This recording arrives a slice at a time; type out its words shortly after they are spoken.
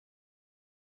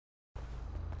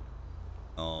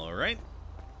All right.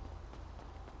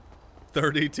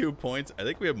 32 points. I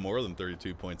think we have more than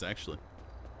 32 points, actually.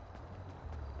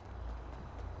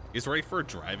 Is ready for a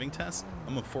driving test?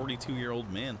 I'm a 42-year-old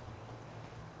man.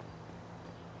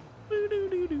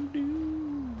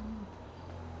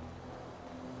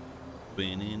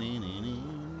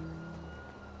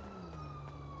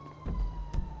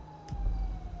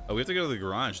 Oh, we have to go to the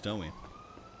garage, don't we?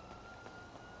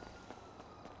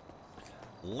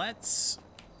 Let's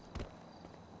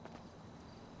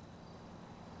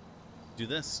do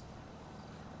this.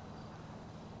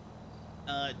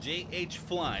 JH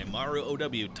Fly, Maru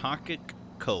OW, Takik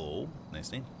Co.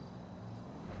 Nice name.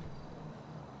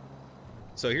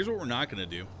 So here's what we're not going to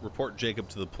do. Report Jacob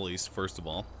to the police, first of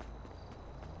all.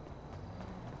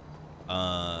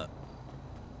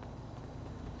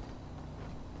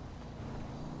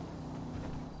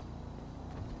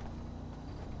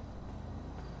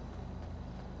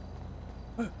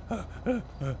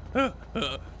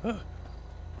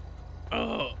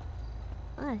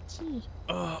 Oh, gee.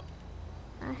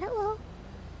 Hello.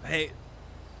 Hey,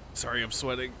 sorry, I'm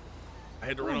sweating. I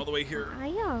had to run all the way here. Are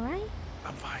you alright?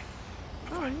 I'm fine.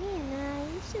 Oh, man,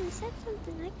 you should have said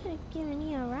something. I could have given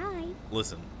you a ride.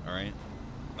 Listen, alright?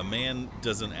 A man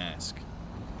doesn't ask.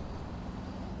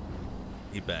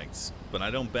 He begs. But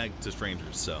I don't beg to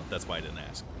strangers, so that's why I didn't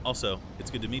ask. Also,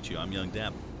 it's good to meet you. I'm Young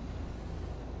Dab.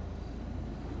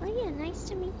 Oh, yeah, nice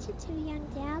to meet you too, Young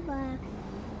Dab.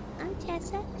 I'm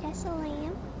Tessa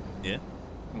Lamb. Yeah?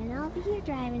 And I'll be your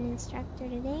driving instructor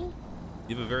today.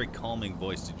 You have a very calming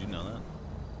voice. Did you know that?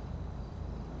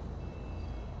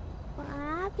 Well,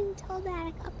 I've been told that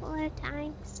a couple of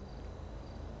times.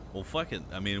 Well, fuck it.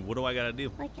 I mean, what do I gotta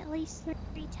do? Like at least 3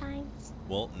 times.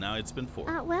 Well, now it's been 4.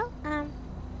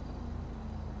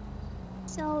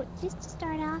 So just to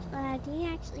start off, do you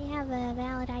actually have a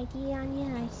valid ID on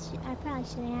you? I probably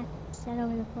should have asked that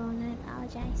over the phone. I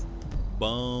apologize. Boom.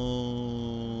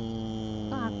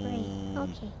 Oh, great.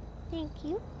 Okay. Thank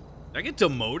you. Did I get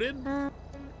demoted?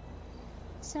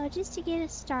 So just to get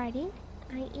us started,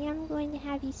 I am going to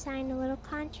have you sign a little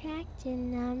contract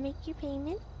and make your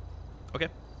payment. Okay.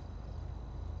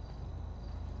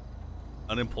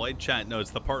 Unemployed chat? No, it's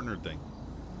the partner thing.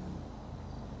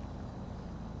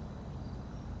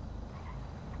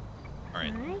 All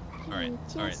right. All right.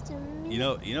 All right.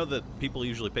 You know that people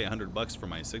usually pay $100 for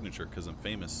my signature because I'm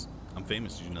famous. I'm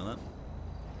famous. Did you know that?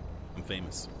 I'm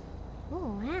famous.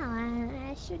 Oh wow!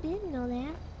 I sure didn't know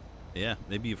that. Yeah,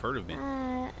 maybe you've heard of me.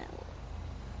 What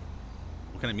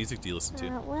kind of music do you listen to?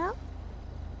 Well,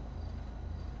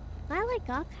 I like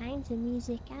all kinds of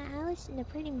music. I listen to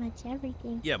pretty much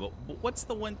everything. Yeah, but what's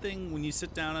the one thing when you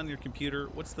sit down on your computer?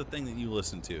 What's the thing that you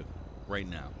listen to right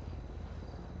now?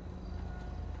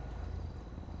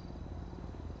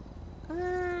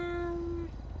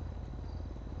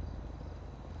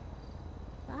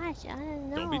 Gosh, I don't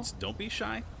know. Don't be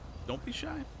shy. Don't be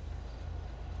shy.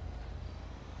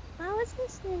 I was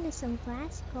listening to some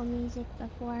classical music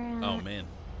before. Oh man.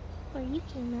 Before you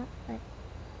came up, but.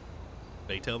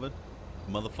 Beethoven,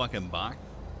 motherfucking Bach.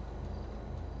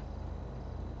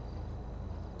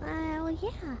 Well,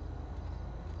 yeah.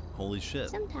 Holy shit.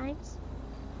 Sometimes.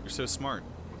 You're so smart.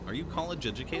 Are you college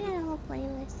educated? I had a whole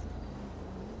playlist.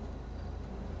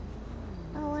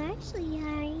 Oh, actually,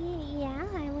 yeah,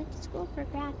 I went to school for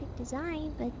graphic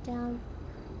design, but,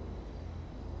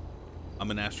 I'm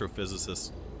an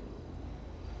astrophysicist.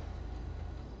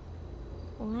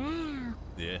 Wow.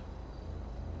 Yeah.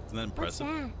 Isn't that impressive?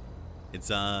 What's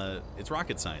that? It's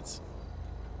rocket science.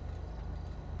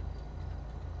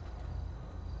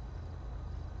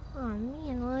 Oh,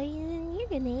 man, well, you're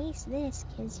gonna ace this,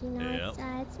 because, you know, Yep.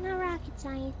 It's not rocket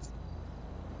science.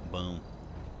 Boom.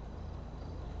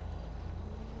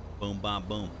 Boom, bam,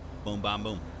 boom. Boom, bam,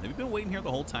 boom. Have you been waiting here the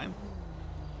whole time?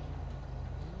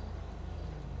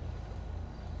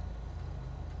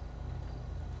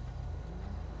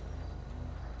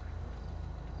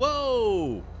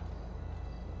 Whoa!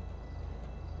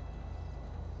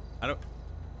 I don't...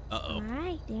 Uh-oh.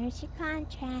 Alright, there's your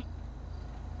contract.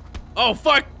 Oh,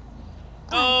 fuck!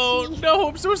 Oh, Oh, no,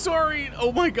 I'm so sorry.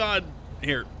 Oh, my God.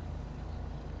 Here.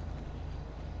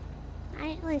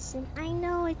 Listen, I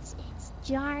know it's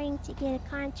jarring to get a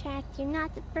contract. You're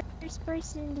not the first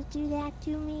person to do that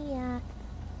to me.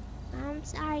 I'm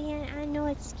sorry. I know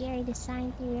it's scary to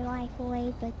sign through your life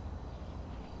away, but...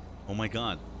 Oh, my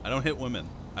God. I don't hit women.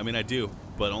 I mean, I do,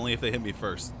 but only if they hit me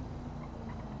first.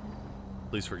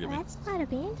 Please forgive me. That's a lot of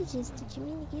bandages. Did you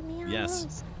mean to give me all Yes.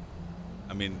 those?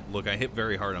 I mean, look, I hit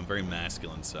very hard. I'm very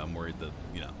masculine, so I'm worried that,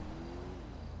 you know.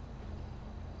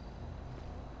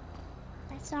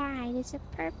 That's alright. It's a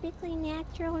perfectly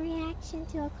natural reaction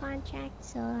to a contract,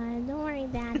 so don't worry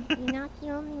about it. You're not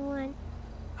the only one.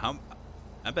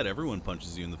 I bet everyone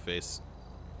punches you in the face.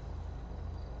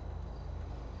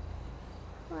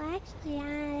 Well, actually,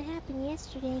 it happened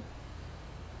yesterday.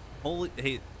 Holy,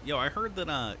 hey, yo, I heard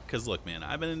that, cause look, man,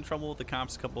 I've been in trouble with the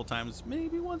cops a couple of times,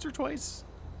 maybe once or twice.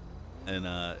 And,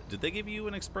 did they give you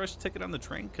an express ticket on the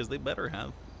train? Cause they better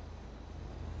have.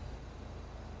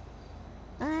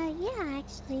 Yeah,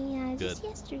 actually, just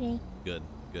yesterday. Good.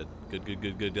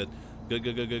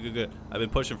 I've been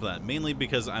pushing for that, mainly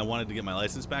because I wanted to get my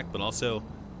license back, but also,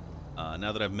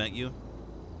 now that I've met you,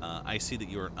 I see that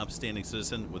you're an upstanding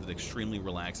citizen with an extremely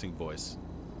relaxing voice.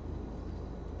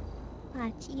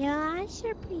 Yeah, I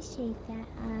sure appreciate that,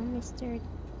 Mr.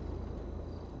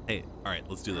 Hey, alright,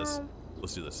 let's do this.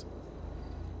 Let's do this.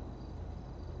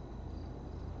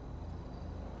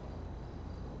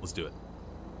 Let's do it.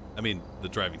 I mean, the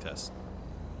driving test.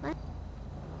 What?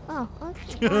 Oh,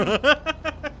 okay.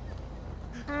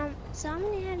 So I'm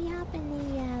gonna have you hop in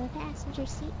the passenger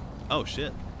seat. Oh,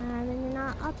 shit. And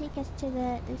then I'll take us to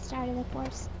the start of the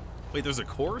course. Wait, there's a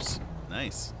course?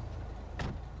 Nice.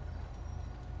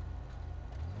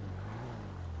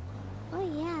 Oh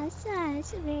yeah,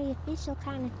 it's a very official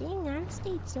kind of thing. I'm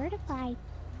state certified.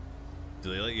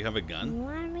 Do they let you have a gun? You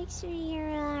wanna make sure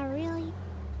you're really...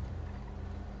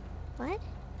 What?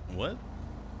 What?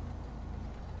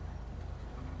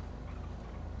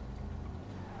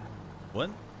 What?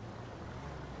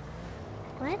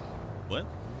 What? What?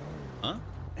 Huh?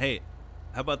 Hey,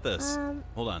 how about this?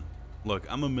 Hold on. Look,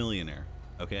 I'm a millionaire,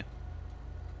 okay?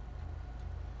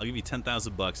 I'll give you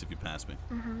 10,000 bucks if you pass me.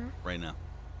 Right now.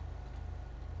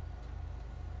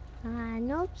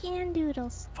 No can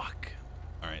doodles. Fuck.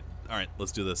 Alright,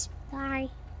 let's do this.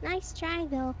 Sorry. Nice try,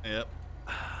 though. Yep.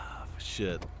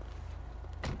 Shit.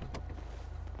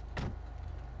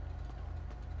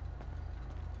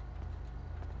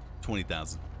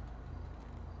 $20,000.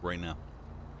 Right now.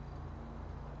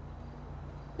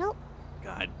 Nope.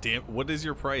 God damn. What is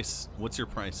your price? What's your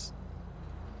price?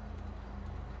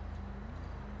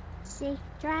 Safe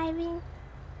driving.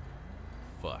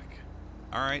 Fuck.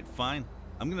 Alright, fine.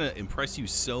 I'm gonna impress you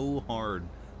so hard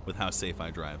with how safe I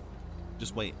drive.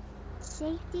 Just wait.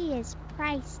 Safety is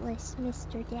priceless,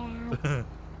 Mr. Dad.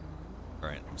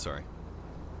 Alright, I'm sorry.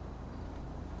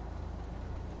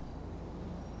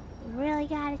 You really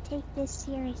gotta take this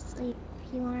seriously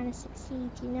if you want to succeed,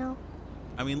 you know?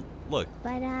 I mean, look.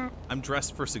 But, I'm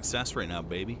dressed for success right now,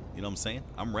 baby. You know what I'm saying?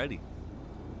 I'm ready.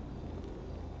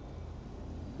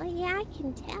 well, yeah, I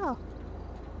can tell.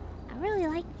 I really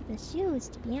like the shoes,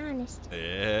 to be honest.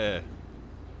 Yeah.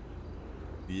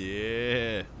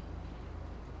 Yeah.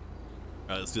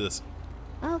 Alright, let's do this.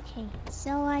 Okay,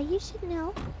 so, you should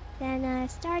know that,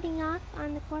 starting off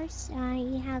on the course,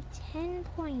 you have 10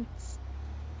 points.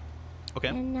 Okay.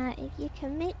 And, if you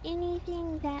commit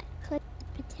anything that could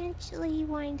potentially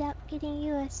wind up getting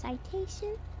you a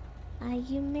citation,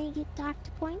 you may get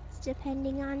docked points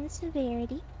depending on the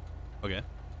severity. Okay.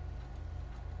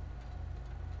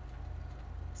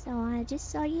 So,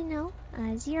 just so you know,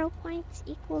 0 points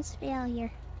equals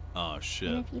failure. Oh, shit.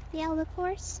 And if you fail the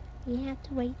course, you have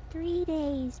to wait 3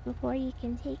 days before you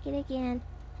can take it again.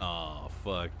 Oh,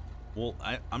 fuck. Well,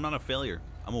 I'm not a failure.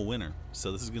 I'm a winner.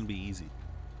 So this is going to be easy.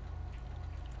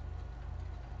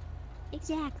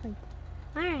 Exactly.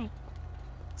 Alright.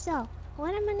 So,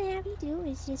 what I'm gonna have you do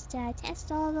is just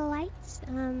test all the lights.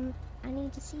 I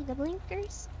need to see the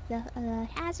blinkers, the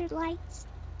hazard lights,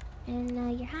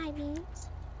 and your high beams.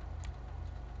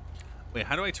 Wait,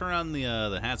 how do I turn on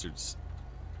the hazards?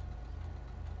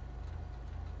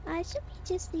 It should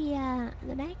be just the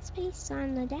backspace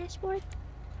on the dashboard.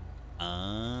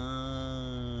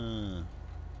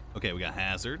 Okay, we got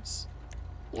hazards.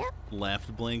 Yep.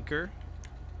 Left blinker.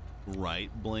 Right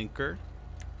blinker.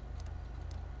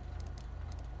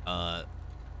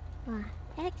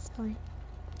 Excellent.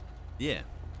 Yeah.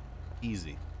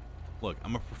 Easy. Look,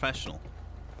 I'm a professional.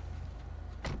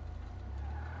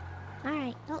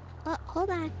 Alright. Oh, hold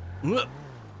on.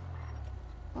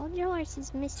 Hold your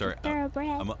horses, Mr. Sorry,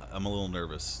 Thoroughbred. I'm a little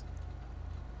nervous.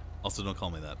 Also, don't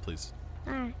call me that, please.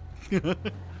 Alright.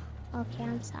 Okay,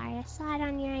 I'm sorry. I saw it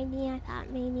on your ID. I thought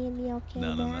maybe it'd be okay,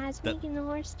 No, but no. I was making the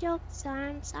horse joke, so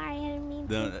I'm sorry. I didn't mean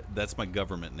to. No, that's my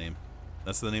government name.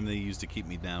 That's the name they use to keep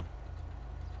me down.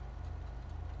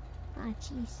 Oh,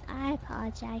 jeez. I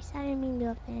apologize. I didn't mean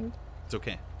to offend. It's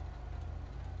okay.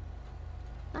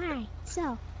 Alright,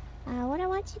 so, what I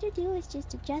want you to do is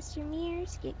just adjust your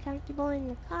mirrors, get comfortable in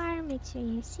the car, make sure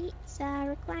your seats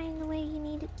recline the way you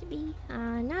need it to be.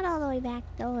 Not all the way back,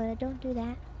 though. Don't do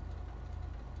that.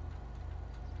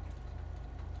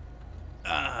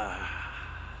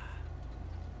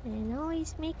 And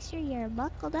always make sure you're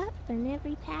buckled up and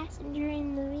every passenger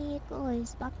in the vehicle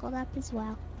is buckled up as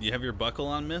well. You have your buckle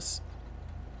on, miss?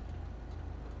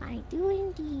 I do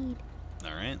indeed.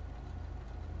 All right.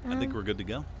 I think we're good to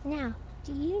go. Now,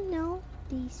 do you know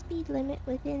the speed limit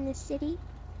within the city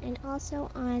and also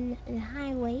on the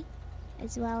highway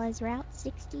as well as Route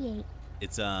 68?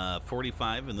 It's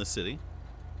 45 in the city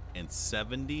and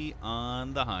 70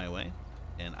 on the highway.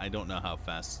 And I don't know how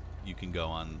fast you can go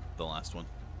on the last one.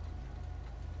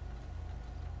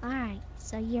 Alright,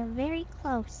 so you're very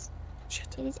close.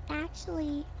 Shit. It is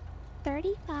actually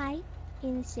 35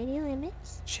 in the city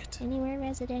limits. Shit. Anywhere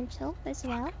residential as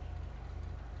well.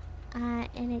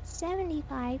 And it's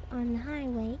 75 on the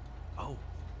highway. Oh.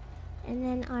 And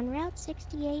then on Route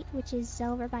 68, which is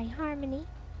over by Harmony,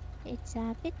 it's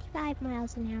 55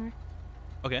 miles an hour.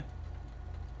 Okay.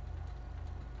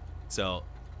 So.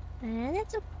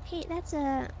 That's okay. That's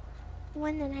a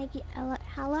one that I get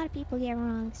a lot of people get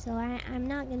wrong. So I'm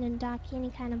not gonna dock any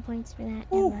kind of points for that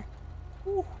ever.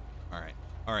 All right.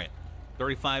 All right.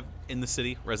 35 in the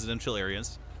city, residential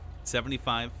areas,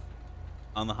 75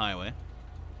 on the highway,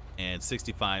 and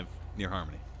 65 near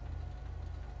Harmony.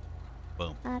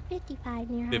 Boom. 55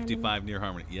 near Harmony. 55 near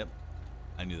Harmony. Yep.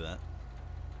 I knew that.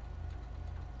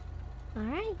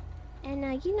 Alright.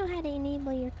 And you know how to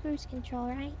enable your cruise control,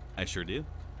 right? I sure do.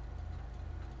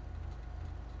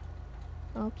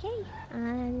 Okay.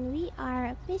 And we are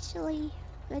officially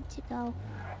good to go. All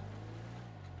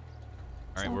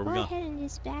right, so where we go going? ahead and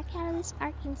just back out of this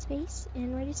parking space,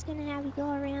 and we're just gonna have you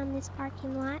go around this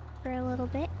parking lot for a little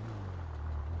bit.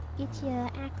 Get you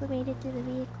acclimated to the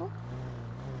vehicle.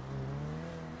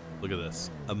 Look at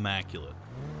this. Immaculate.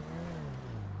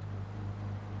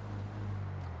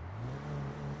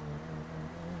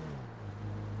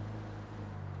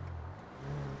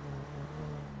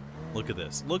 Look at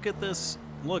this. Look at this.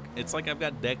 Look, it's like I've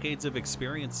got decades of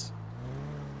experience.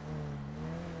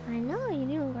 I know, you're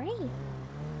doing great.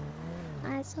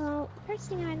 So first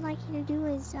thing I'd like you to do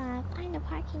is find a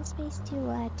parking space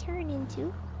to turn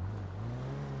into.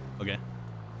 Okay.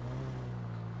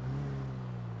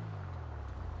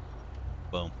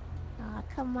 Boom. Oh,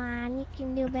 come on, you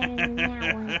can do better than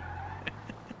that one.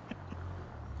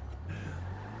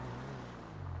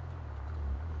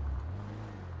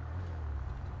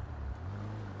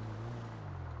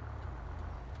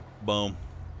 Boom.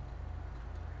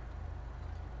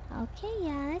 Okay,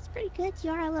 yeah, that's pretty good.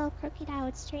 You are a little crooked. I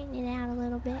would straighten it out a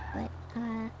little bit, but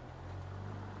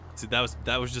See,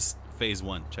 that was just phase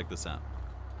one. Check this out.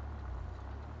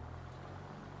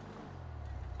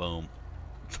 Boom.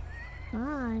 oh,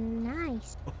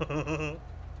 nice.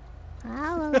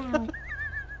 I'll allow it.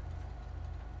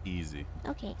 Easy.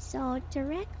 Okay, so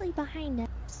directly behind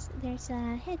us, there's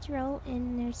a hedgerow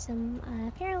and there's some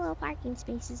parallel parking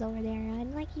spaces over there.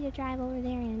 I'd like you to drive over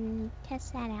there and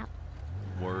test that out.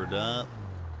 Word up.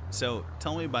 So,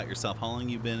 tell me about yourself. How long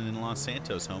you been in Los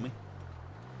Santos, homie?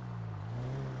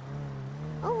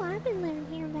 Oh, I've been living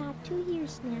here about 2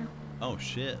 years now. Oh,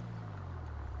 shit.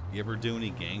 You ever do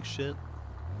any gang shit?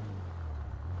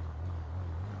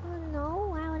 Oh, no,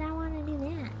 why would I want to do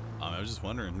that? I was just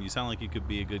wondering. You sound like you could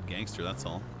be a good gangster, that's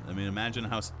all. I mean, imagine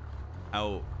how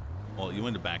well, you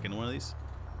went to back into one of these?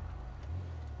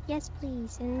 Yes,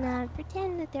 please, and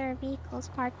pretend that there are vehicles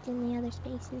parked in the other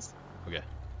spaces. Okay.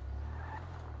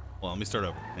 Well, let me start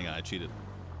over. Hang on, I cheated.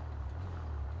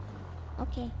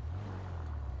 Okay.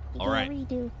 You All gotta right.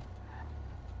 redo.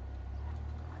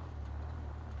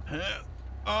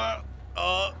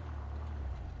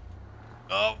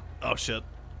 Oh, shit.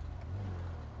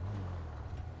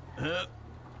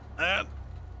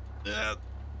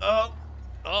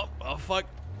 Oh, fuck.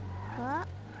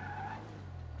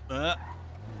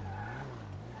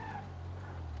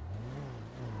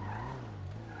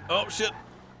 Oh, shit.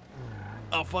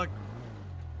 Oh, fuck.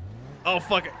 Oh,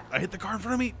 fuck. I hit the car in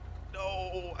front of me.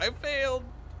 No, I failed.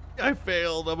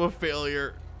 I'm a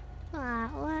failure.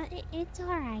 Well, it's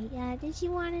alright. Did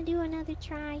you want to do another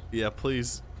try? Yeah,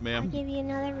 please, I'll ma'am. give you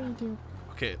another redo.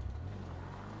 Okay.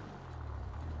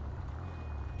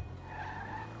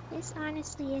 This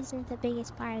honestly isn't the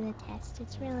biggest part of the test.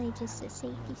 It's really just the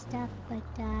safety stuff, but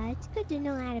it's good to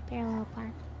know how to parallel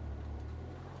park.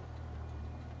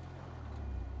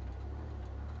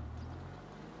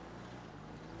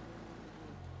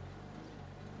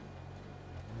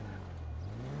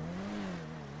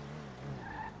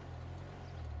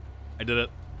 I did it.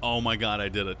 Oh my god, I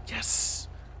did it. Yes!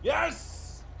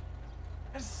 Yes!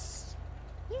 Yes!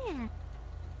 Yeah.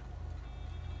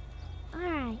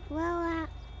 Alright, well,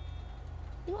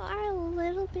 You are a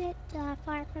little bit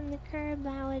far from the curb.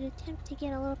 I would attempt to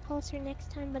get a little closer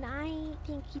next time, but I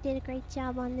think you did a great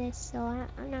job on this, so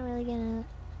I'm not really gonna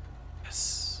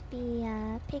Yes. be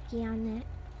picky on that.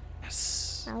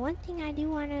 Yes. One thing I do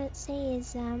want to say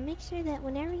is make sure that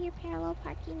whenever you're parallel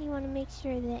parking, you want to make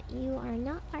sure that you are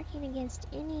not parking against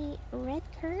any red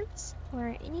curbs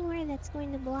or anywhere that's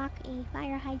going to block a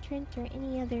fire hydrant or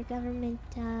any other government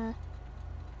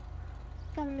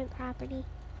property.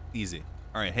 Easy.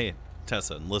 All right, hey,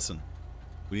 Tessa, listen.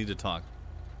 We need to talk.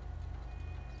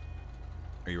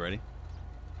 Are you ready?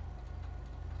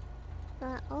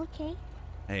 Okay.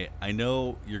 Hey, I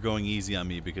know you're going easy on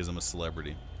me because I'm a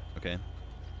celebrity, okay?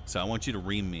 So I want you to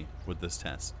ream me with this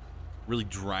test. Really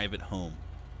drive it home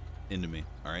into me,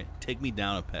 all right? Take me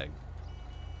down a peg.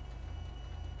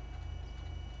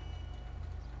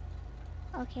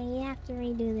 Okay, you have to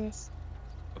redo this.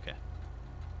 Okay.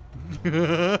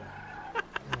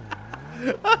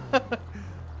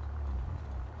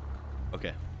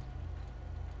 Okay.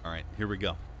 All right, here we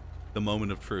go. The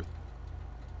moment of truth.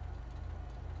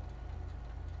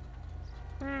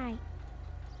 Alright.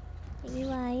 You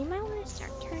might want to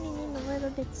start turning in a little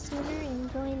bit sooner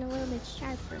and going a little bit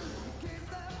sharper.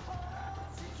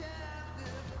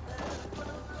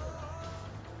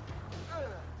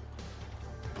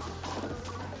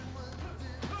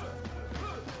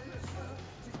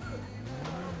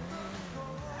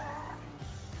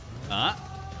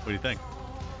 What do you think?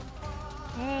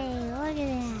 Hey, look at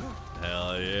that.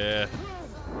 Hell yeah.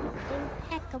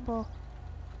 Impeccable.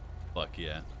 Fuck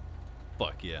yeah.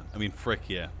 Fuck yeah. I mean, frick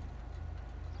yeah.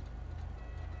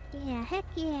 Yeah, heck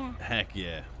yeah. Heck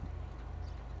yeah.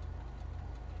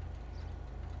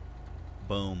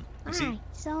 Boom. You see? Alright,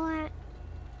 so, I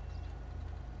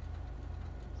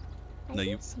No,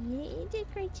 do see you did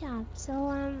a great job.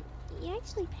 So, you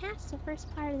actually passed the first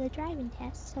part of the driving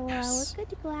test, so, Yes. we're good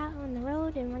to go out on the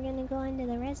road, and we're gonna go into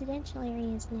the residential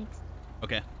areas next.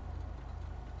 Okay.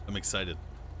 I'm excited.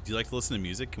 Do you like to listen to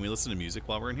music? Can we listen to music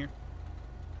while we're in here?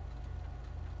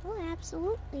 Oh,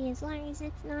 absolutely, as long as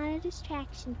it's not a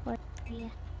distraction for you.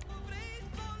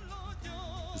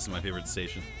 This is my favorite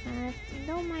station.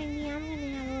 Don't mind me, I'm gonna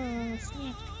have a little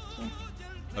snack here.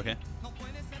 Okay.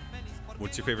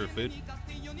 What's your favorite food?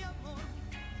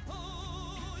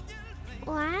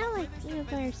 Well, I like peanut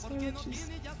butter sandwiches.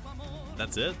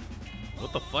 That's it?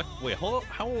 What the fuck? Wait, how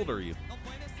old are you?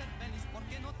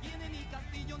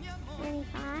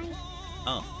 25?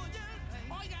 Oh.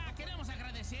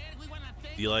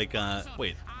 Do you like,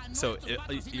 wait. So,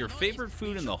 your favorite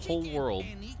food in the whole world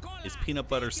is peanut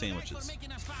butter sandwiches.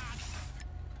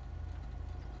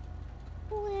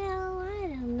 Well, I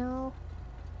don't know.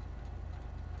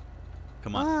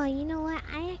 Come on. Oh, you know what?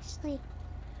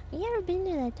 Have you ever been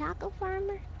to the taco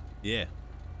farmer? Yeah.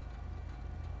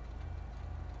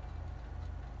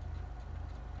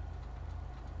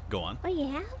 Go on. Oh, you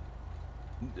have?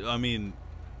 I mean,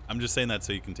 I'm just saying that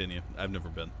so you continue. I've never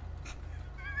been.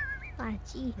 Oh,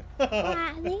 gee.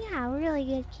 Well, they got really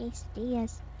good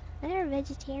quesadillas. They're a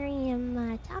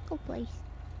vegetarian taco place.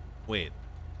 Wait.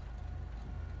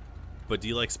 But do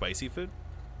you like spicy food?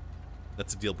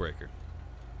 That's a deal breaker.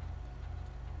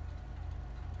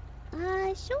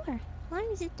 Sure. As long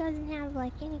as it doesn't have,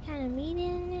 like, any kind of meat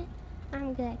in it,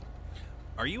 I'm good.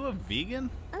 Are you a vegan?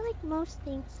 I like most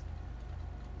things.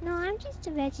 No, I'm just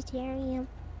a vegetarian.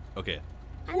 Okay.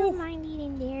 I don't mind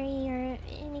eating dairy or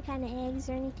any kind of eggs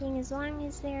or anything as long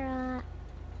as they're,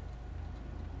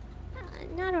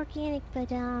 not organic,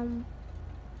 but, I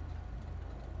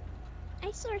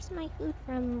source my food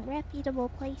from reputable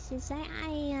places.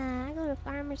 I go to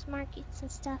farmers markets and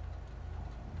stuff.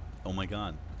 Oh my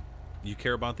god. You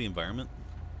care about the environment?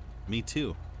 Me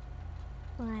too.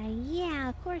 Why, yeah,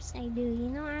 of course I do. You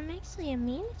know, I'm actually a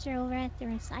manager over at the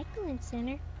recycling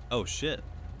center. Oh shit.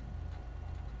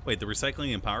 Wait, the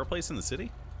recycling and power place in the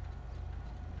city?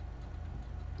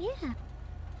 Yeah.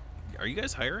 Are you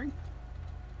guys hiring?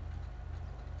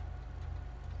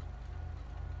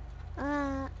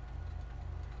 Well,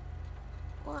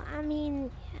 I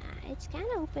mean, it's kind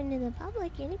of open to the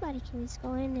public. Anybody can just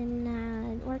go in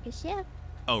and work a shift.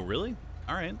 Oh, really?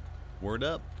 All right. Word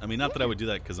up. I mean, not that I would do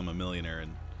that because I'm a millionaire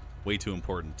and way too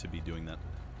important to be doing that.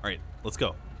 All right, let's go.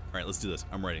 All right, let's do this.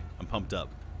 I'm ready. I'm pumped up.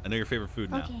 I know your favorite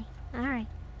food now. Okay, all right.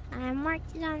 I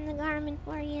marked it on the Garmin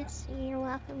for you, so you're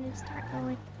welcome to start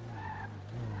going.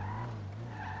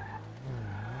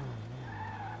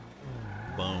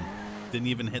 Boom. Didn't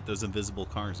even hit those invisible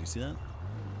cars. You see that?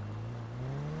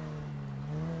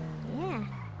 Yeah.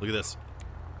 Look at this.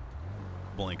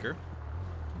 Blinker.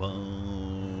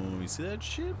 Boom. You see that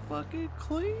shit? Fucking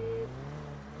clean.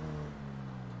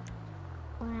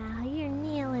 Wow, you're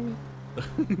nailing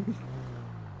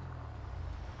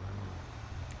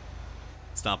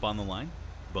Stop on the line.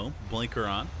 Boom. Blinker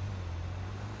on.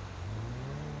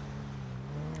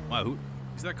 Wow, who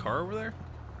is that car over there?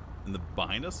 In the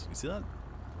behind us? You see that?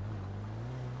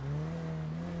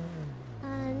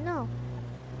 No.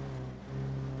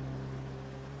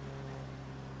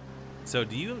 So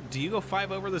do you go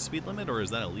 5 over the speed limit, or is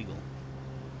that illegal?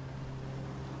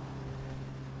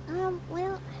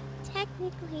 Well,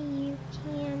 technically you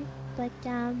can, but,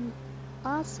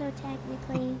 also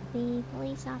technically the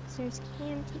police officers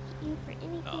can ticket you for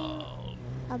anything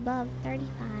above 35.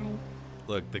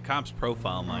 Look, the cops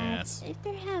profile my ass. If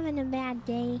they're having a bad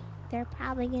day, they're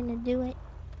probably gonna do it.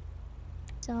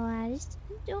 So, just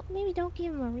maybe don't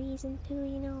give them a reason to,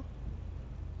 you know.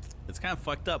 It's kind of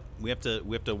fucked up. We have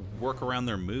to work around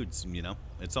their moods, you know.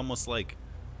 It's almost like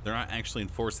they're not actually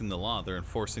enforcing the law; they're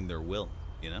enforcing their will,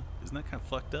 you know. Isn't that kind of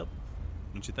fucked up?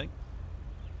 Don't you think?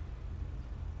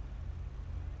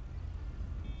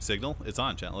 Signal? It's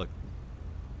on, chat. Look.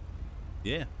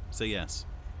 Yeah. Say yes.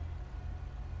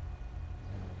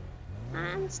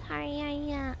 I'm sorry,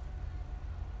 I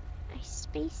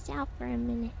spaced out for a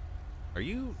minute. Are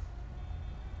you...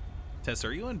 Tessa,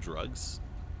 are you on drugs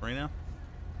right now?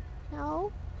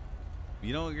 No?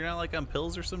 You know, you're not like on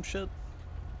pills or some shit?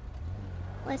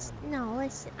 Listen,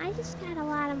 I just got a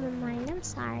lot on my mind. I'm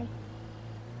sorry.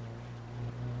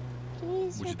 Can you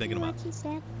just What you repeat thinking about? what you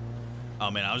said?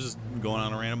 Oh man, I was just going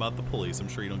on a rant about the police. I'm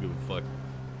sure you don't give a fuck.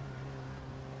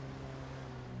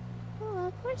 Oh,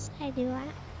 of course I do.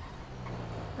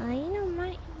 You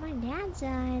know, my dad's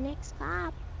an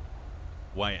ex-cop.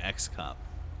 Why ex-cop?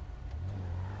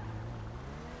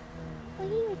 Well,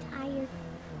 he retired.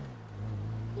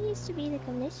 He used to be the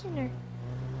commissioner.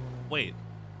 Wait.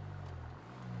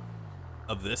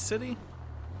 Of this city?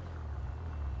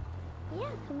 Yeah,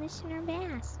 Commissioner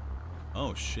Bass.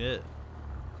 Oh shit.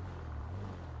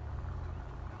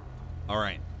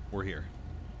 Alright, we're here.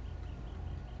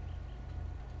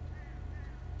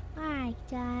 Alright,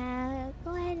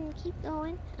 go ahead and keep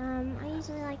going. I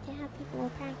usually like to have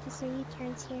people practice their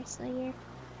U-turns here, so you're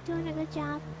doing a good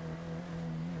job.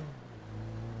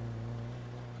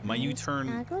 My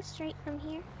U-turn... Go straight from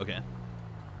here. Okay.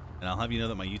 And I'll have you know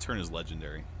that my U-turn is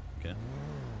legendary. Okay?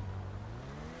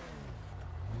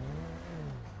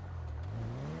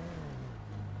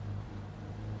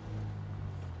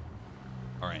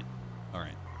 Alright.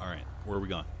 Alright. Alright. Where are we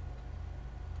going?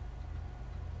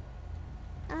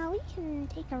 We can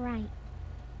take a right.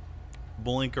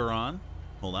 Blinker on.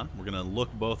 Hold on. We're gonna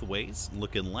look both ways.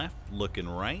 Looking left, looking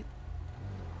right.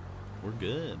 We're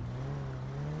good.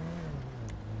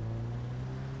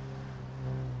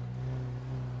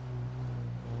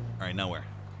 Alright, now where?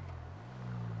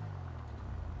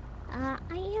 I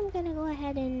am gonna go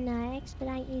ahead and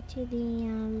expedite you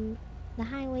to the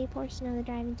highway portion of the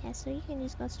driving test, so you can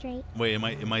just go straight. Wait,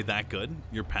 am I that good?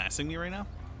 You're passing me right now?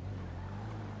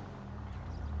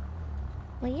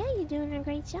 Well, yeah, you're doing a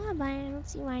great job. I don't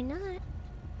see why not.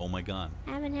 Oh my god.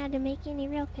 I haven't had to make any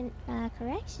real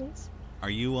corrections. Are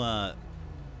you, I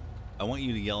want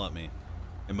you to yell at me.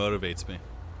 It motivates me.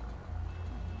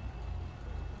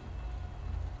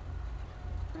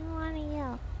 I don't want to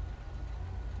yell.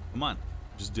 Come on.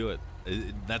 Just do it.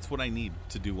 That's what I need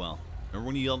to do well. Remember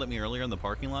when you yelled at me earlier in the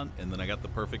parking lot, and then I got the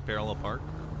perfect parallel park?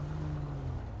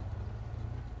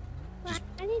 Well,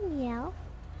 I didn't yell.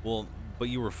 Well, but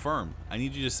you were firm. I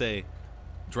need you to say,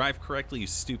 drive correctly, you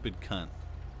stupid cunt.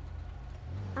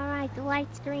 Alright, the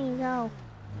light's green, go.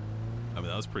 I mean,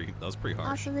 that was pretty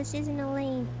harsh. Also, this isn't a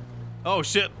lane. Oh,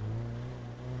 shit.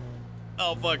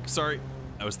 Oh, fuck. Sorry.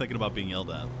 I was thinking about being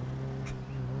yelled at.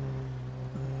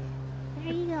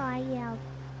 There you go, I yelled.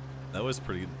 That was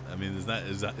pretty... I mean, is that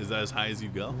as high as you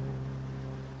go?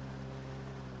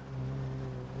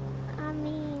 I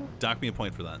mean... Dock me a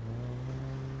point for that.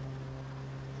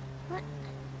 What?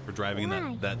 For driving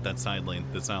Why? in that side lane.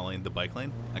 That's not lane, the bike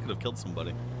lane. I could have killed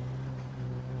somebody.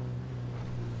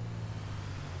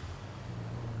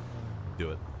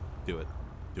 Do it. Do it.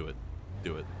 Do it.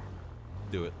 Do it.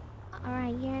 Do it.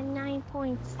 Alright, you're at 9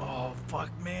 points. Oh, fuck,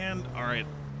 man. Alright.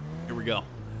 Here we go.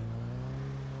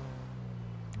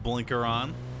 Blinker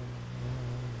on.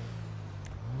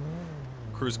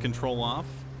 Cruise control off.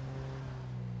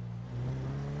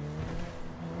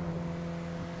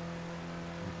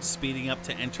 Speeding up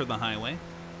to enter the highway.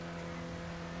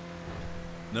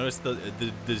 Notice the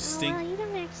distinct... Oh, well, you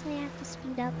don't actually have to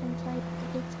speed up until you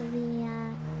get to the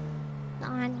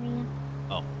on-ramp.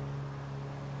 Oh.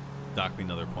 Dock me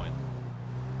another point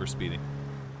for speeding.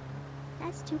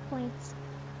 That's 2 points.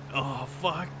 Oh,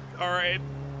 fuck. Alright.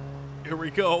 Here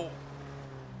we go.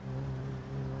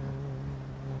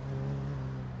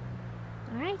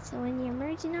 So when you're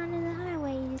merging onto the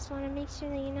highway, you just want to make sure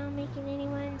that you're not making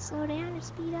anyone slow down or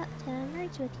speed up to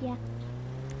merge with you.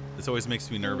 This always makes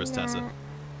me nervous, And, Tessa.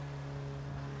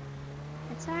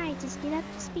 That's alright, just get up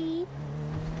to speed.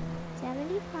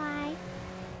 75.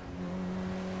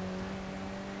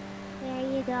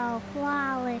 There you go,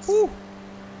 flawless. Woo!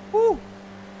 Woo!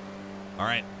 All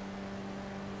right.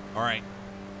 All right.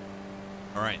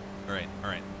 All right. All right. All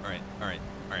right. All right. All right.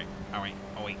 All right. All right.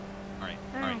 Oh wait. All right.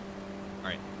 All right. All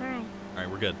right. Alright. All right.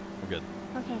 We're good. We're good.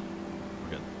 Okay. We're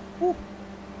good. Woo!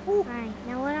 Woo! Alright,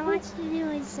 now what I want you to do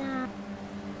is,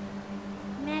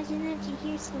 imagine that you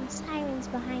hear some sirens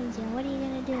behind you. What are you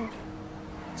gonna do?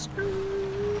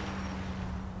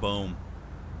 Boom.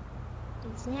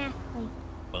 Exactly.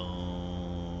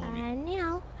 Boom.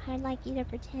 Now, I'd like you to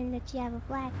pretend that you have a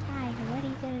flat tire. What are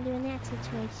you gonna do in that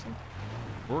situation?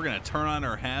 We're gonna turn on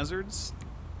our hazards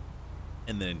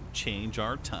and then change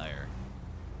our tire.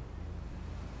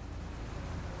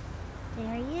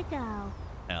 There you go.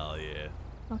 Hell yeah.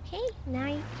 Okay, now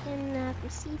you can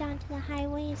proceed onto the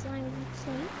highway as long as it's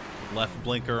safe. Left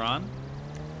blinker on.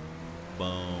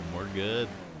 Boom. We're good.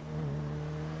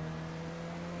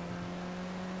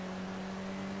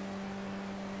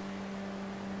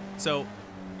 So,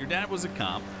 your dad was a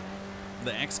cop,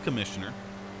 the ex-commissioner.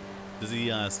 Does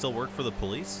he still work for the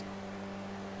police?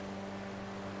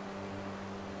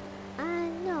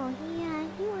 No,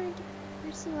 he wanted to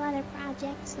pursue other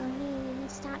projects, so he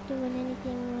stopped doing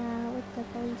anything with the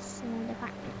police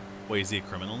department. Wait, is he a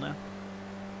criminal now?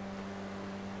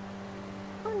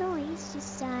 Oh no, he's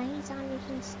just, he's on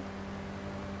vacation.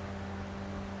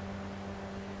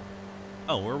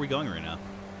 Oh, where are we going right now,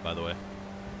 by the way?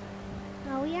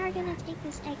 We are gonna take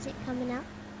this exit coming up.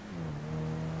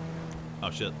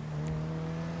 Oh, shit.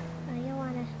 You'll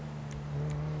wanna...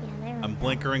 Yeah, there we I'm go.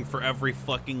 blinkering for every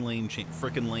fucking lane change.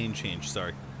 Frickin' lane change,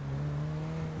 sorry.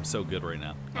 I'm so good right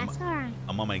now. That's alright.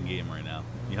 I'm on my game right now.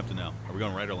 You have to know. Are we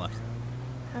going right or left?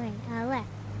 Okay, left.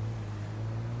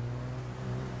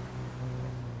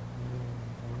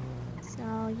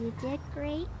 So you did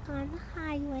great on the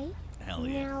highway. Hell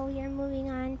yeah. Now we are moving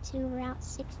on to Route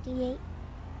 68.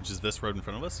 Which is this road in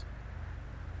front of us?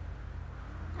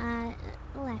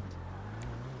 Left.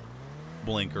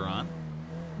 Blinker on.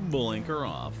 Blinker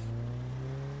off.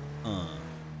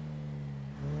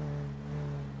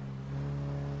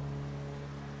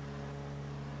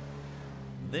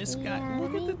 This guy.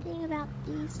 Look The at main the. thing about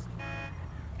these...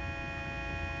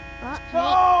 Oh, hey.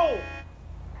 Go!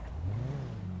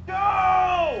 Go!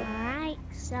 Alright,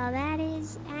 so that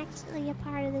is actually a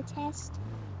part of the test.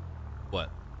 What?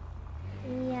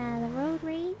 The road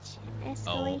rage,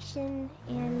 escalation,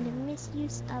 and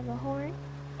misuse of a horn.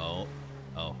 Oh.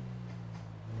 Oh.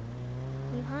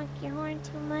 You honk your horn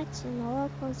too much and the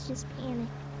locals just panic.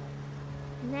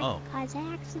 And that Oh. can cause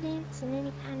accidents and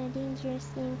any kind of dangerous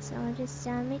thing, so just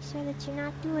make sure that you're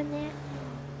not doing that.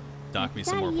 Dock me You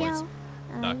some more gotta points.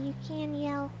 yell. Doc- You can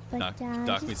yell, but dock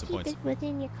just me some keep points. it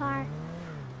within your car.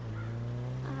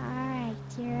 Alright,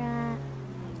 your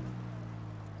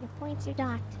points are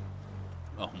docked.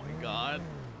 Oh my god.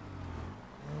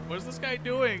 What is this guy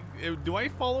doing? Do I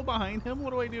follow behind him?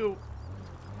 What do I do?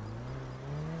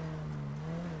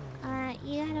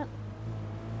 You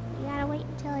gotta wait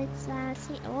until it's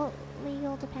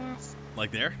legal to pass.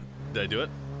 Like there? Did I do it?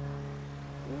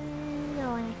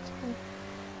 No, actually.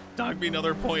 Dock me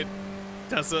another point,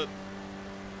 Tessa.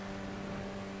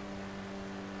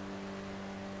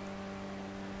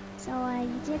 So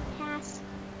you did pass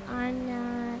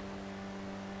on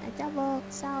a double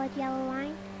solid yellow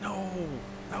line. No.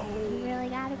 No. You really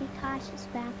gotta be cautious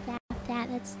about that.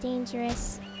 That's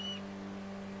dangerous.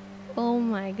 Oh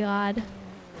my god.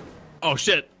 Oh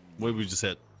shit. What did we just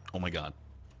hit? Oh my god.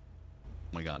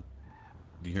 Oh my god.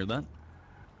 Do you hear that?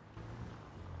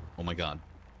 Oh my god.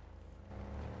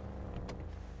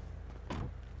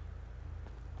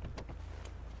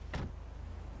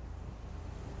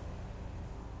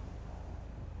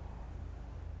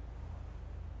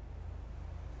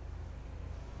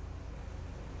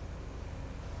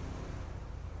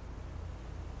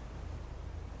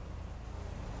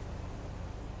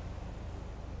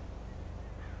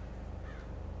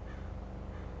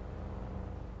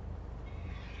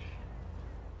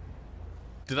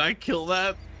 Did I kill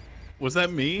that? Was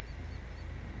that me?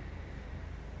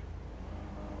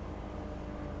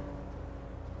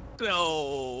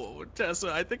 No,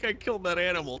 Tessa, I think I killed that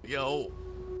animal, yo.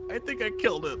 I think I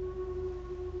killed it.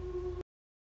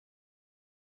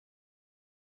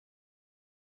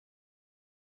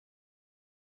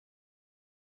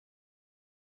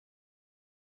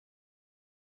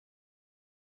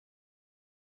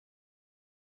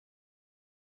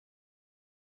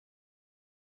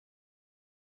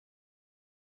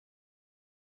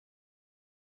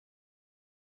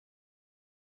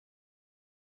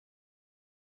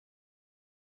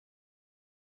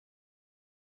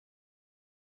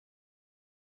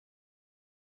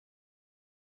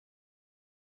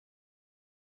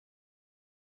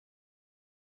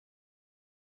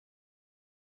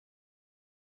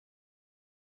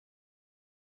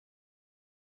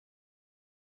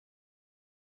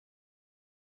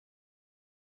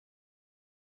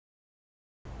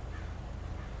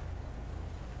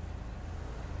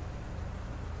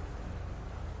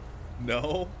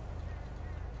 No.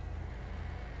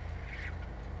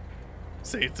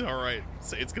 Say it's all right.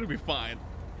 Say it's gonna be fine.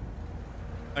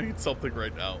 I need something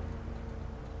right now.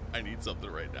 I need something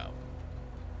right now.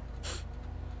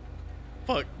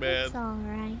 Fuck, man. It's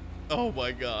alright. Oh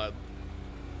my god.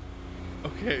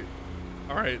 Okay.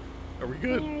 All right. Are we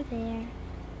good? There.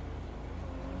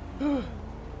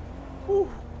 Whew.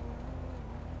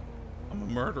 I'm a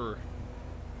murderer.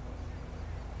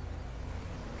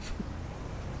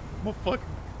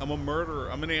 I'm a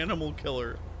murderer. I'm an animal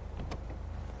killer.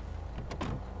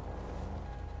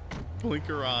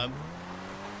 Blinker on.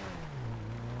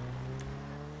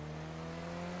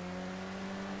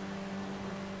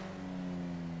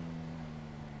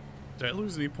 Did I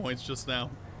lose any points just now?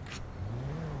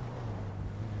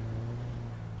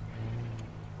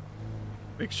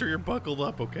 Make sure you're buckled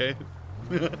up, okay?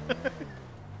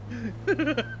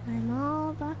 I'm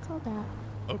all buckled up.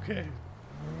 Okay.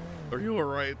 Are you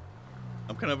alright?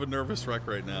 I'm kind of a nervous wreck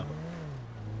right now.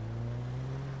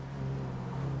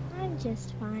 I'm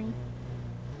just fine.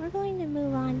 We're going to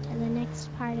move on to the next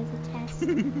part of the test.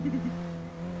 Okay.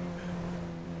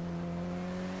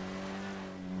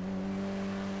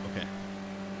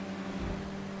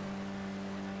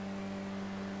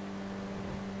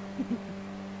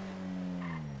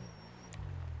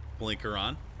 Blinker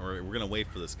on. Or we're gonna wait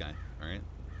for this guy. Alright?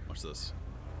 Watch this.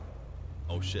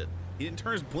 Oh shit. He didn't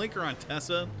turn his blinker on,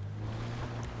 Tessa.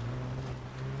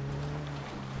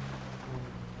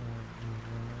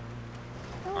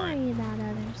 Don't worry about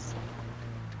others.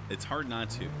 It's hard not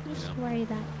to. You You should know? worry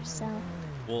about yourself.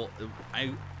 Well,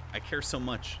 I care so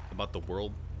much about the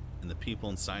world and the people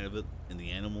inside of it and the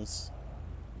animals.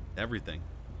 Everything.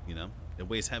 You know? It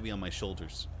weighs heavy on my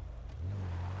shoulders.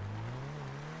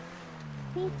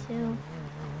 Me too.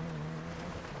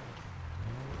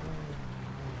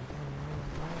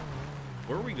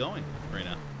 Where are we going right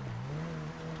now?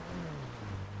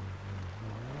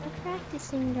 We're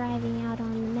practicing driving out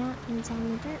on the mountains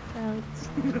on the dirt roads.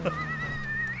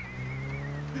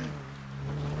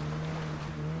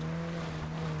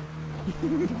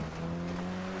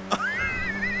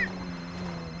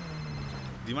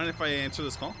 Do you mind if I answer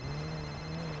this call?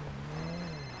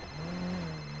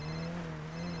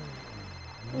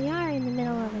 We are in the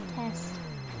middle of a test.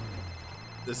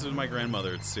 This is my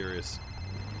grandmother. It's serious.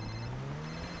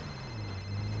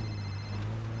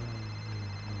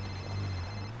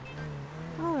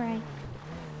 Alright.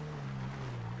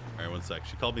 All right, one sec.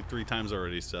 She called me 3 times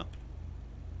already, so.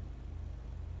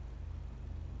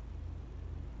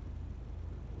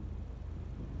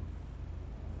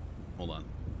 Hold on.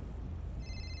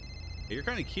 Hey, you're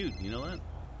kind of cute. You know that?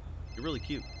 You're really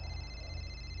cute.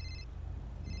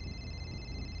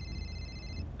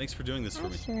 Thanks for doing this for I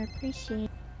me. sure appreciate it.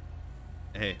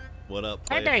 Hey, what up?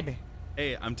 Hey, player? baby.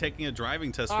 Hey, I'm taking a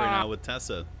driving test right now with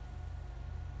Tessa.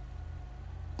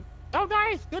 Oh,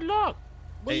 nice. Good luck.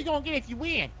 What are Hey. you gonna get if you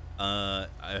win?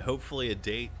 Hopefully a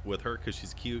date with her because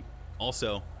she's cute.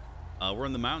 Also, we're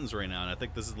in the mountains right now, and I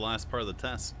think this is the last part of the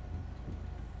test.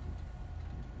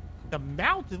 The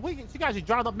mountains? You guys are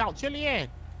driving up Mount Chiliad.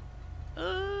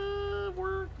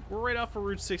 We're right off of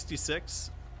Route 66.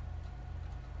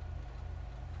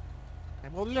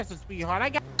 Well, listen, sweetheart. I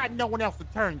got no one else to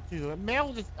turn to.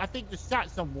 Mel just, I think, just shot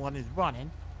someone. Is running.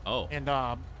 Oh. And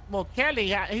well,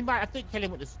 Kelly, I think Kelly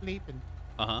went to sleep.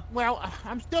 And well,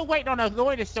 I'm still waiting on a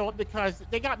lawyer to show up because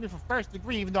they got me for first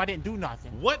degree, even though I didn't do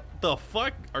nothing. What the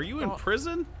fuck? Are you in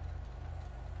prison?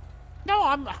 No,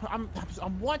 I'm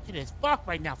wanted as fuck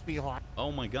right now, sweetheart.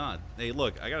 Oh my god. Hey,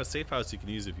 look, I got a safe house you can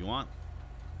use if you want.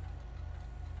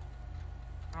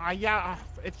 Yeah,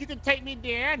 if you can take me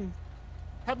there and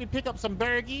help me pick up some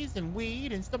burgies and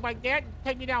weed and stuff like that,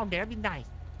 take me down there. It'd be nice.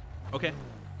 Okay.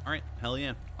 All right. Hell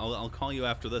yeah. I'll call you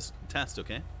after this test,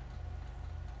 okay?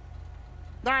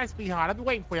 All right, sweetheart. I've been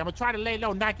waiting for you. I'm gonna try to lay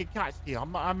low, not get caught still.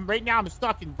 I'm right now. I'm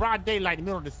stuck in broad daylight in the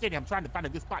middle of the city. I'm trying to find a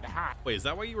good spot to hide. Wait, is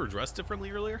that why you were dressed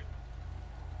differently earlier?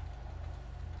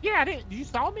 Yeah, I did. You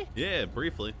saw me? Yeah,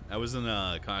 briefly. I was in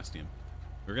a costume.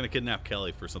 We were gonna kidnap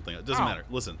Kelly for something. It doesn't Oh. matter.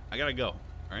 Listen, I gotta go.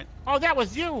 All right. Oh, that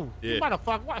was you. Yeah. You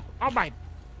motherfucker. What? All right.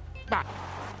 Bye.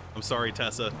 I'm sorry,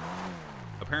 Tessa.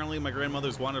 Apparently, my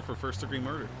grandmother's wanted for first-degree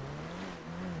murder.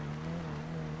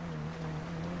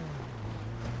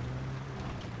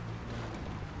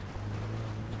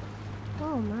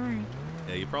 Oh my.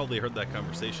 Yeah, you probably heard that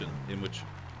conversation in which,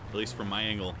 at least from my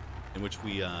angle, in which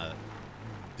we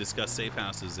discussed safe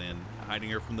houses and hiding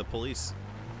her from the police.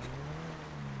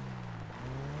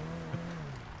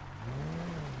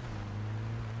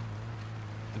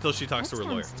 Until she talks That to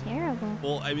her lawyer. sounds terrible.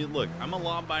 Well, I mean, look, I'm a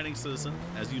law-abiding citizen,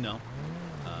 as you know,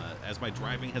 as my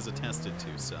driving has attested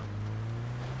to, so.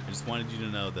 just wanted you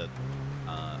to know that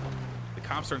the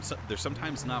cops aren't. They're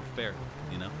sometimes not fair.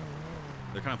 You know,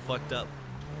 they're kind of fucked up.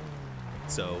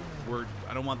 So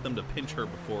I don't want them to pinch her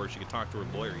before she can talk to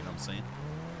her lawyer. You know what I'm saying?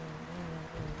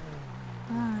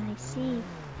 Oh, I see.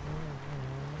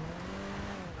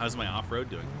 How's my off-road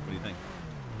doing? What do you think?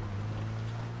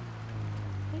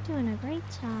 You're doing a great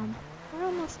job. We're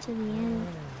almost to the end.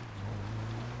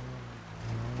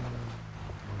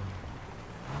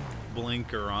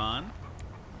 Blinker on.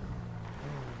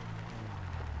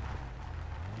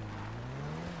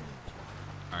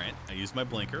 Alright, I used my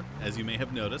blinker, as you may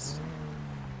have noticed.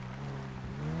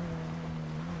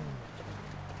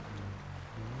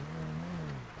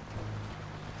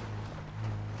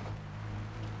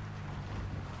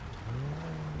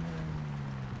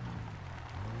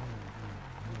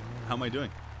 How am I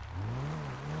doing?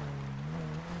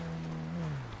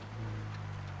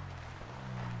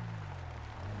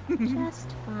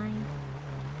 Just fine.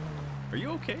 Are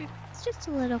you okay? It's just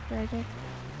a little further.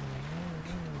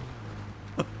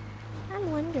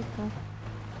 I'm wonderful.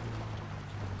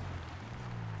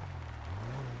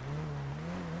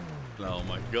 Oh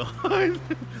my god.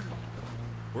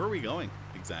 Where are we going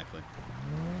exactly?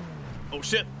 Oh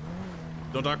shit!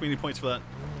 Don't dock me any points for that.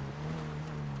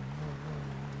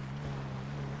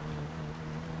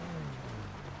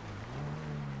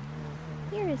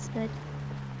 Here is good.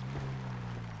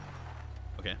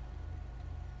 Okay.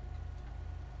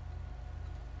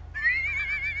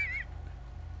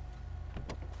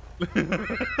 Get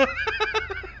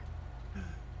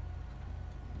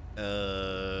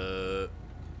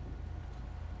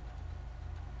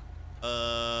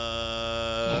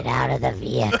out of the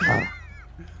vehicle.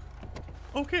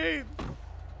 Okay.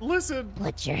 Listen.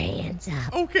 Put your hands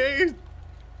up. Okay.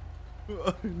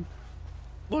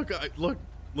 Look,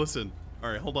 listen. All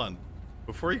right, hold on.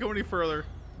 Before you go any further,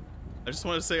 I just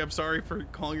want to say I'm sorry for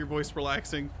calling your voice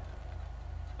relaxing.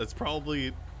 That's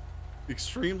probably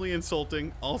extremely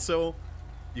insulting. Also,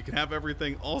 you can have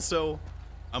everything. Also,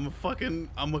 I'm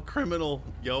a criminal,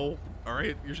 yo. All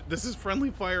right, this is friendly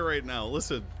fire right now.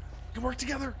 Listen, we can work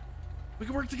together. We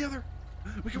can work together.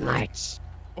 We can March.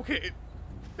 Okay.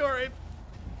 All right.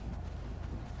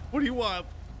 What do you want?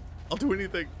 I'll do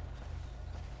anything.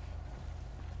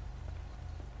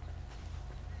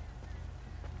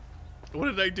 What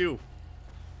did I do?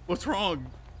 What's wrong?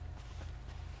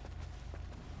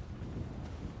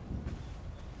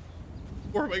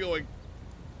 Where am I going?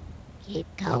 Keep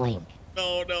going.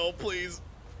 No, no, please.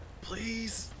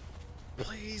 Please.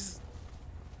 Please.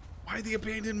 Why the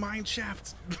abandoned mine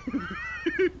shaft?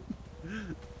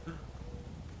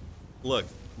 Look,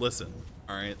 listen,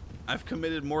 alright? I've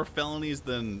committed more felonies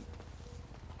than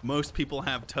most people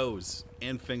have toes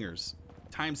and fingers.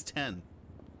 Times 10.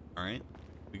 Alright?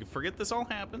 We can forget this all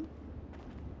happened.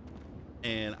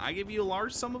 And I give you a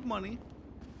large sum of money.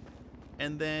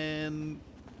 And then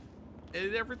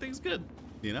everything's good.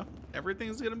 You know?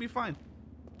 Everything's gonna be fine.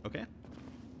 Okay?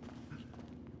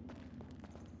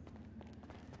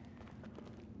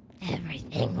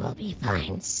 Everything will be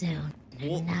fine soon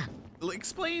enough.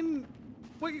 Explain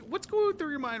what's going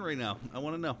through your mind right now. I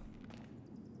want to know.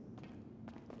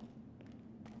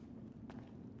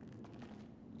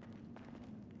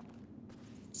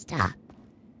 Stop.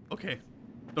 Okay.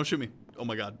 Don't shoot me. Oh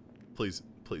my god. Please,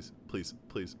 please, please,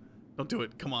 please. Don't do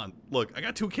it. Come on. Look, I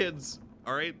got 2 kids.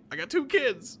 All right? I got 2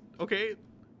 kids. Okay?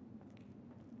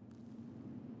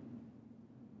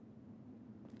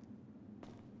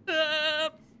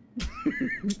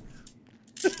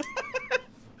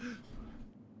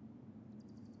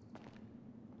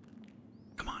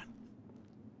 Come on.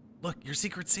 Look, your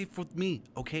secret's safe with me,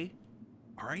 okay?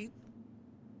 All right?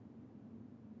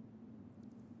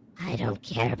 I don't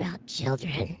care about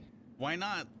children. Why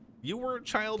not? You were a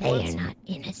child They once. are not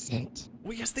innocent.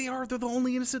 Well, yes, they are. They're the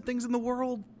only innocent things in the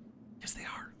world. Yes, they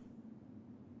are.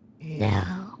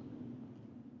 No.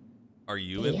 Are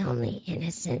you? The only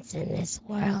innocence in this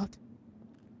world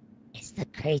is the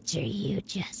creature you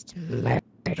just murdered.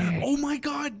 Oh my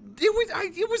god!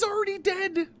 It was already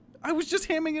dead. I was just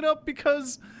hamming it up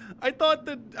because I thought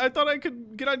I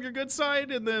could get on your good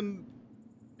side, and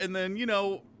then you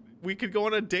know, we could go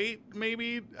on a date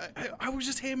maybe. I was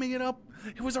just hamming it up.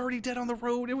 It was already dead on the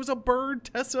road. It was a bird,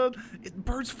 Tessa.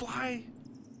 Birds fly.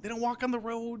 They don't walk on the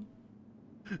road.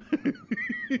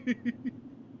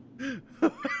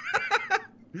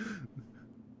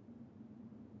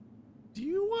 Do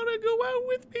you want to go out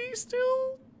with me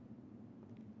still?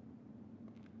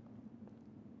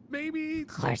 Maybe. Of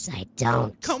course I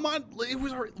don't. Come on, it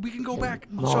was already, we can go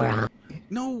back. Moron.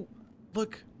 No,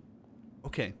 look.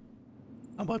 Okay,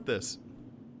 how about this?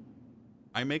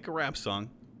 I make a rap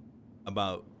song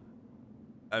about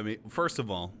I mean, first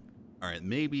of all right,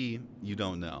 maybe you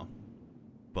don't know,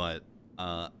 but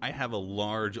I have a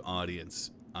large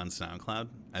audience on SoundCloud.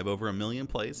 I have over 1 million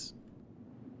plays.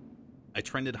 I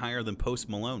trended higher than Post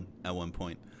Malone at one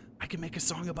point. I can make a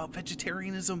song about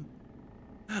vegetarianism.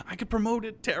 I could promote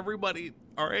it to everybody.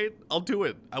 All right, I'll do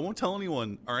it. I won't tell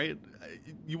anyone. All right,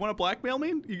 you want to blackmail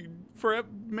me?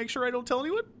 Make sure I don't tell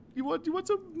anyone. You want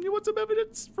some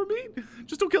evidence for me?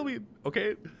 Just don't kill me,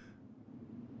 okay?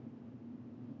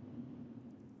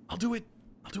 I'll do it.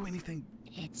 I'll do anything.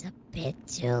 It's a bit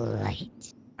too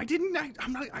late.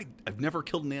 I've never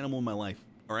killed an animal in my life.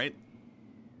 All right.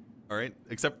 All right,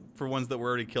 except for ones that were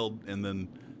already killed and then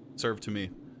served to me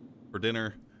for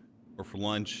dinner or for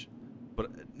lunch,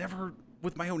 but never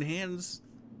with my own hands.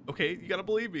 Okay, you gotta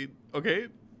believe me. Okay.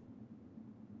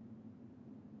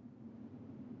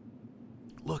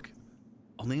 Look,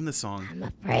 I'll name the song. I'm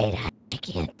afraid I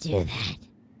can't do that.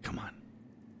 Come on.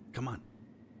 Come on.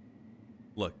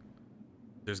 Look,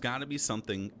 there's got to be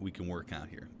something we can work out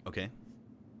here, okay?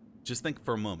 Just think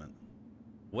for a moment.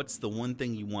 What's the one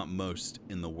thing you want most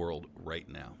in the world right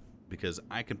now? Because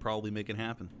I can probably make it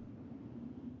happen.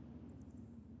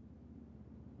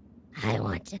 I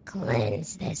want to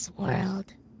cleanse this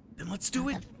world. Then let's do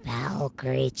it. The foul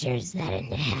creatures that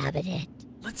inhabit it.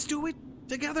 Let's do it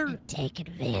together. And take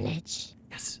advantage.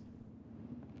 Yes.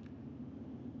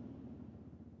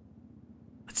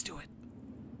 Let's do it.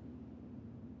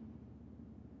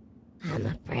 I'm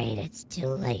afraid it's too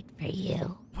late for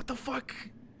you. What the fuck?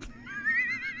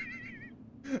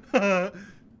 What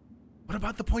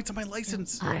about the points on my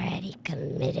license? You've already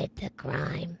committed the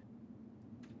crime.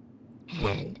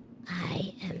 And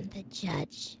I am the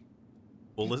judge,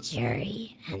 the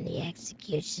jury, and the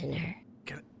executioner.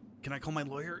 Can I call my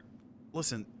lawyer?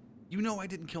 Listen, you know I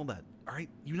didn't kill that, all right?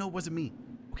 You know it wasn't me,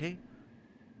 okay?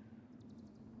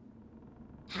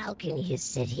 How can you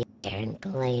sit here and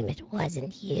claim it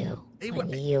wasn't you when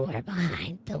you were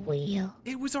behind the wheel?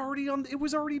 It was already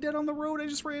dead on the road. I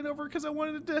just ran over because I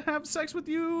wanted to have sex with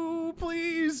you.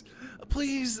 Please,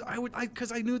 please.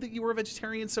 Because I knew that you were a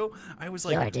vegetarian, so I was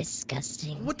like, you're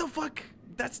disgusting. What the fuck?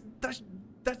 That's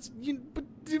you. But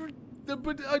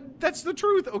that's the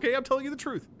truth. Okay, I'm telling you the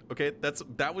truth. Okay,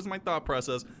 that was my thought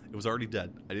process. It was already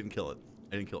dead. I didn't kill it.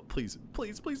 Please,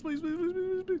 please, please, please, please, please,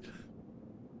 please, please.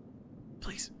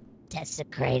 Please.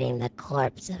 Desecrating the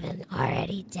corpse of an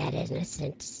already dead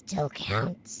innocent still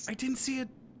counts. I didn't see it.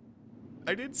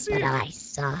 But I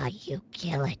saw you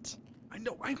kill it. I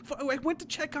know. I went to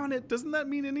check on it. Doesn't that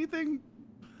mean anything?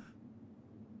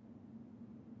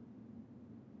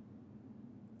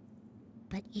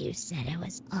 But you said it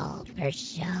was all for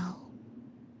show.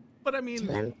 But I mean,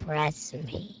 to impress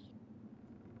me.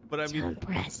 But I mean, to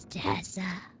impress Tessa.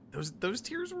 Those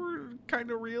tears were kind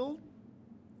of real.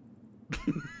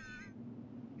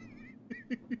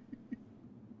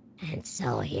 And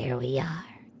so here we are.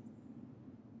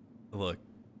 Look,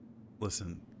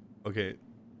 listen, okay,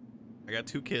 I got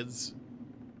 2 kids.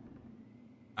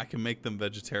 I can make them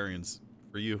vegetarians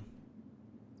for you.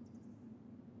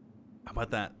 How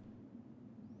about that?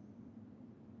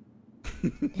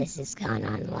 This has gone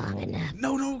on long enough.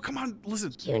 No, come on,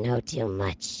 listen. You know too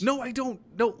much. No, I don't.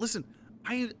 No, listen,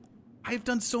 I've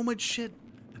done so much shit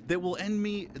that will end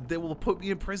me, that will put me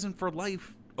in prison for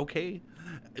life, okay?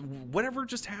 Whatever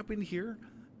just happened here,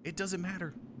 it doesn't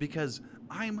matter because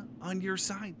I'm on your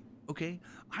side, okay?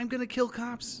 I'm gonna kill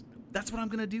cops. That's what I'm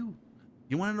gonna do.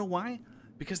 You wanna know why?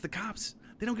 Because the cops,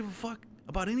 they don't give a fuck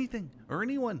about anything or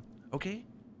anyone, okay?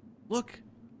 Look,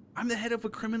 I'm the head of a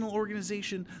criminal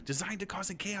organization designed to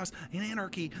cause chaos and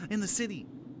anarchy in the city,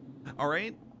 all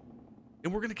right?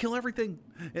 And we're gonna kill everything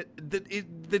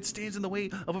that stands in the way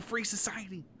of a free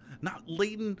society, not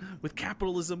laden with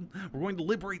capitalism. We're going to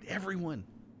liberate everyone.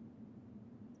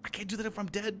 I can't do that if I'm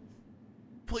dead.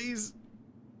 Please.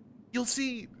 You'll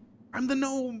see. I'm the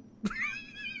gnome.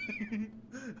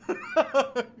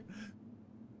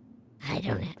 I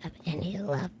don't have any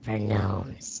love for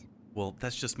gnomes. Well,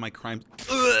 that's just my crime.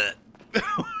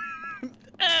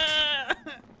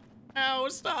 Ow,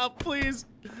 stop, please.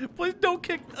 Please don't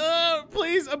kick.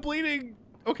 Please, I'm bleeding.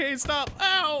 Okay, stop.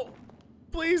 Ow.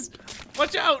 Please,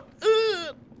 watch out.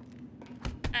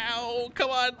 Ow, come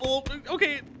on.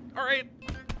 Okay, all right.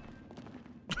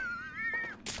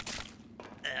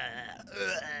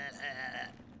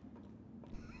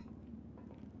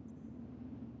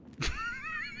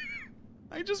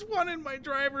 I just wanted my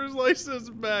driver's license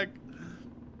back.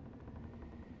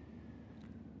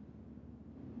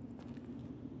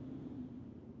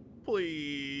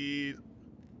 Please.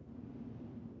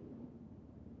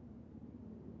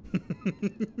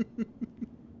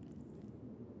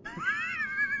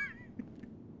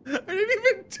 didn't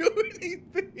even do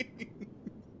anything.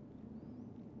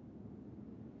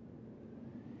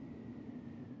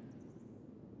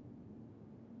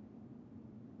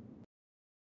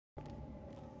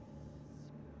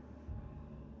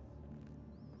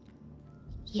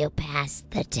 You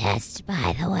passed the test,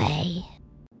 by the way.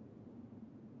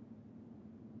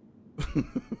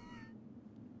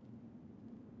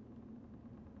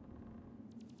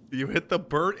 You hit the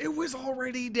bird? It was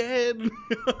already dead.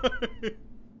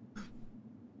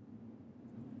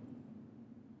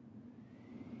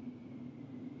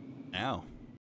 Ow.